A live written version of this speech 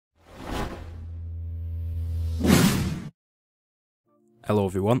Hello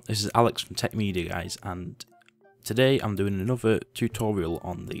everyone, this is Alex from Tech Media guys, and today I'm doing another tutorial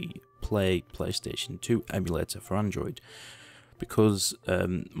on the PlayStation 2 Emulator for Android, because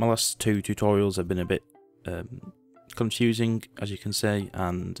my last two tutorials have been a bit confusing, as you can say,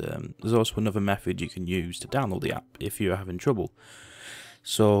 and there's also another method you can use to download the app if you're having trouble.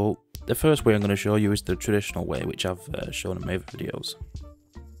 So the first way I'm going to show you is the traditional way, which I've shown in my other videos.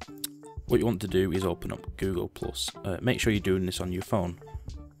 What you want to do is open up Google+. Make sure you're doing this on your phone.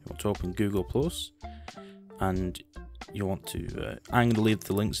 You want to open Google+, and you want to, I'm going to leave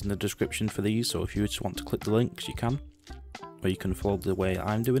the links in the description for these, so if you just want to click the links you can, or you can follow the way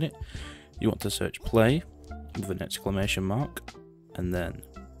I'm doing it. You want to search play with an exclamation mark, and then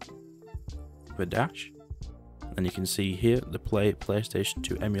with a dash. And you can see here the PlayStation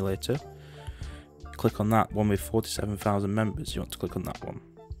 2 Emulator. Click on that one with 47,000 members, you want to click on that one.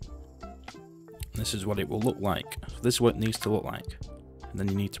 This is what it will look like. So this is what it needs to look like. And then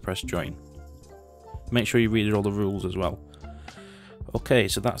you need to press join. Make sure you read all the rules as well. Okay,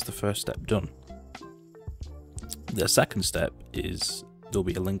 so that's the first step done. The second step is, there'll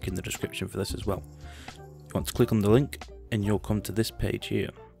be a link in the description for this as well. You want to click on the link and you'll come to this page here.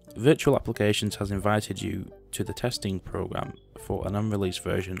 Virtual Applications has invited you to the testing program for an unreleased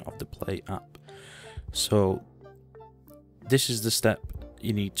version of the Play app. So this is the step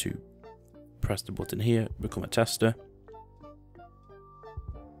you need to press the button here, become a tester.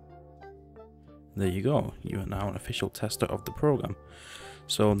 There you go, you are now an official tester of the program.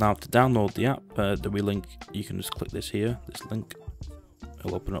 So now to download the app, there'll be a link. You can just click this here, this link.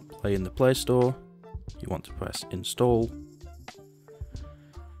 It'll open up Play in the Play Store. You want to press install,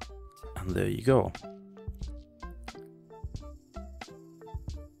 and there you go.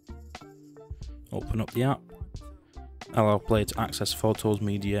 Open up the app. Allow Play to access photos,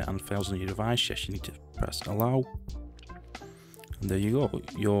 media and files on your device. Yes, you need to press allow. And there you go.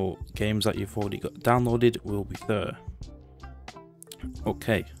 Your games that you've already got downloaded will be there.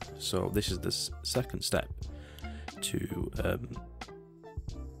 Okay, so this is the second step to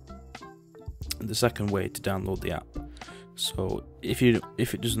the second way to download the app. So if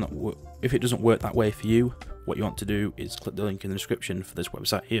it doesn't work that way for you, what you want to do is click the link in the description for this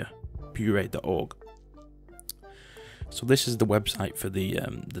website here, puree.org. So this is the website for the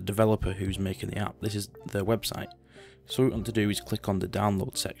developer who's making the app. This is their website. So what you want to do is click on the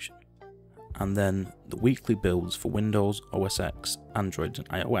download section, and then the weekly builds for Windows, OS X, Android and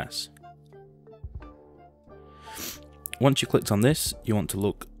iOS. Once you clicked on this, you want to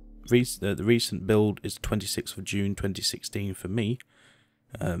look, the recent build is 26th of June 2016 for me.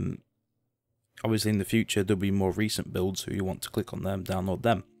 Obviously in the future there'll be more recent builds, so you want to click on them, download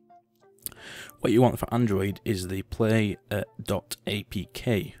them. What you want for Android is the play.apk,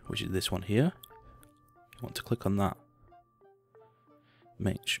 which is this one here. You want to click on that.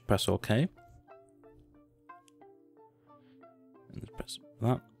 Press OK. And press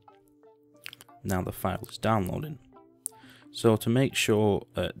that. Now the file is downloading. So to make sure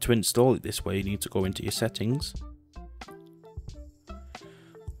to install it this way, you need to go into your settings,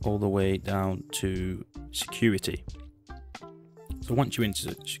 all the way down to security. So once you're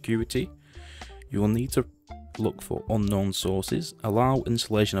into security, you will need to look for unknown sources. Allow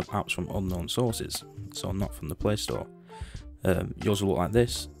installation of apps from unknown sources, so not from the Play Store. Yours will look like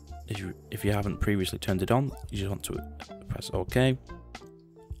this. If you haven't previously turned it on, you just want to press OK.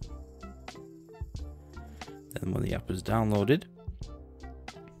 Then when the app is downloaded,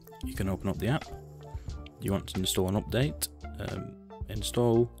 you can open up the app. You want to install an update,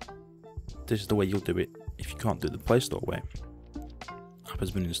 install. This is the way you'll do it if you can't do it the Play Store way. App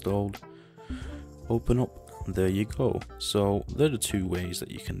has been installed. Open up, and there you go. So there are the two ways that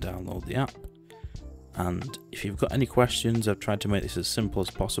you can download the app. And if you've got any questions, I've tried to make this as simple as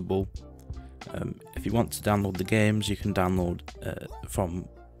possible. If you want to download the games, you can download from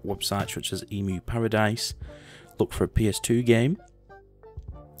websites such as Emu Paradise. Look for a PS2 game.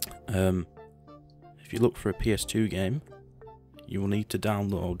 If you look for a PS2 game, you will need to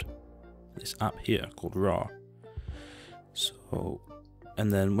download this app here called RAW. So,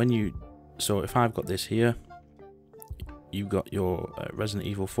 and then if I've got this here, you've got your Resident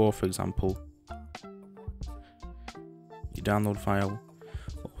Evil 4, for example, your download file.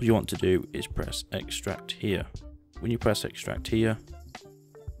 All you want to do is press extract here. When you press extract here,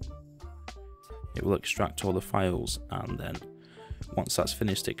 it will extract all the files, and then once that's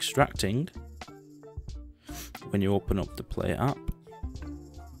finished extracting, when you open up the Play app,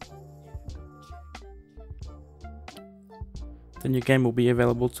 then your game will be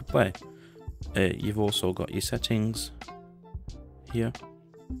available to play. You've also got your settings here.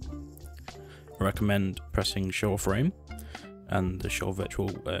 I recommend pressing show frame and the show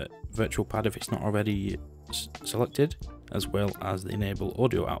virtual pad if it's not already selected, as well as the enable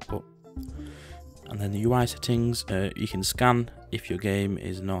audio output. And then the UI settings, you can scan if your game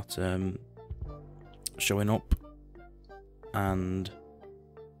is not showing up, and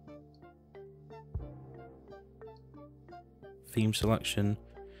theme selection,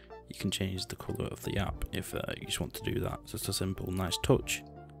 you can change the colour of the app if you just want to do that. Just a simple, nice touch.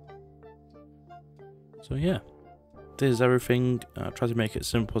 So yeah, this is everything. Try to make it as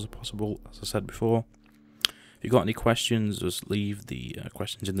simple as possible, as I said before. If you've got any questions, just leave the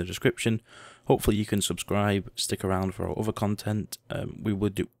questions in the description. Hopefully you can subscribe, stick around for our other content.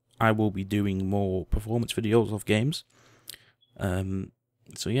 I will be doing more performance videos of games.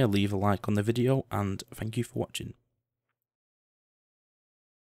 So yeah, leave a like on the video, and thank you for watching.